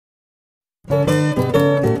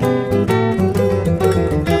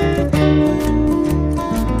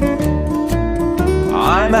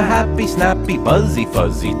I'm a happy, snappy, buzzy,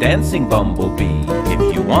 fuzzy, dancing bumblebee.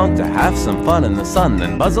 If you want to have some fun in the sun,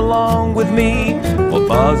 then buzz along with me. We'll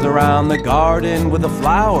buzz around the garden with the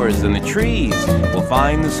flowers and the trees. We'll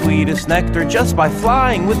find the sweetest nectar just by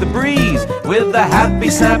flying with the breeze. With the happy,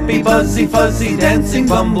 snappy, buzzy, fuzzy, dancing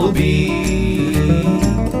bumblebee.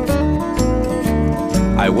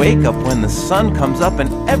 I wake up when the sun comes up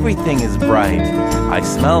and everything is bright. I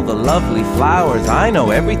smell the lovely flowers, I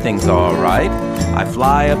know everything's alright. I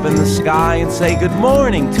fly up in the sky and say good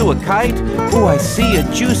morning to a kite. Ooh, I see a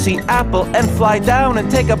juicy apple and fly down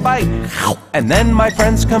and take a bite. And then my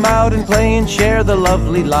friends come out and play and share the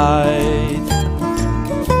lovely light.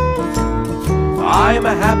 I'm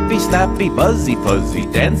a happy, snappy, buzzy, fuzzy,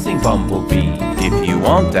 dancing bumblebee. If you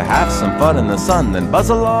want to have some fun in the sun, then buzz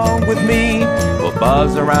along with me. We'll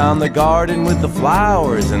buzz around the garden with the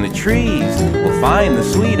flowers and the trees. We'll find the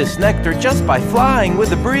sweetest nectar just by flying with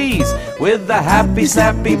the breeze. With the happy,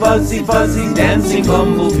 snappy, buzzy, fuzzy, dancing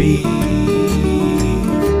bumblebee.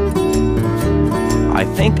 I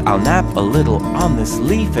think I'll nap a little on this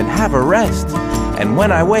leaf and have a rest. And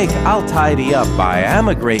when I wake, I'll tidy up, I am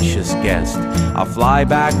a gracious guest. I'll fly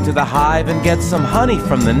back to the hive and get some honey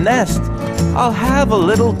from the nest. I'll have a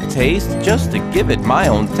little taste just to give it my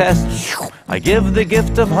own test. I give the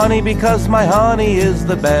gift of honey because my honey is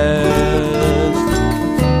the best.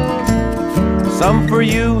 Some for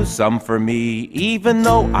you, some for me, even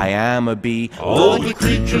though I am a bee. All the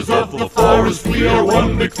creatures of the forest, we are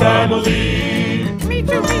one big family. Me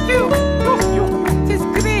too, me too. This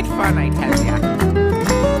is great fun, I tell ya.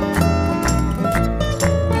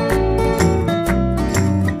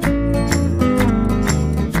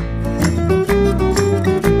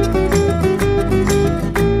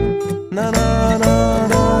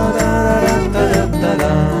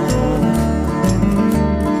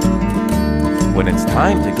 When it's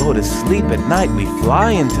time to go to sleep at night, we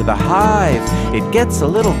fly into the hive. It gets a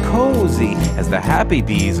little cozy as the happy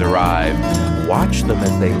bees arrive. Watch them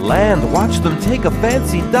as they land, watch them take a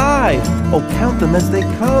fancy dive. Oh, count them as they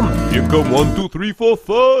come. Here come 1, 2, 3, 4,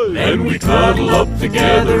 5. And we cuddle up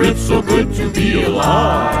together, it's so good to be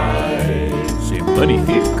alive. C'est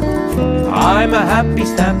magnifique. I'm a happy,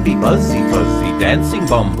 snappy, buzzy, fuzzy, dancing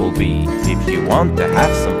bumblebee. If you want to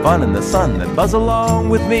have some fun in the sun, then buzz along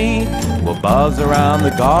with me. We'll buzz around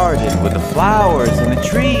the garden with the flowers and the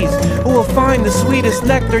trees. We'll find the sweetest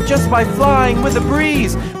nectar just by flying with the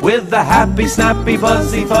breeze. With the happy, snappy,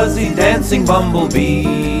 buzzy, fuzzy, dancing bumblebee.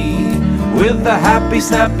 With the happy,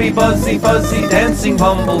 snappy, buzzy, fuzzy, dancing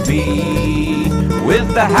bumblebee. With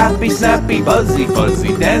the happy, snappy, buzzy,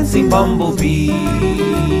 fuzzy, dancing bumblebee.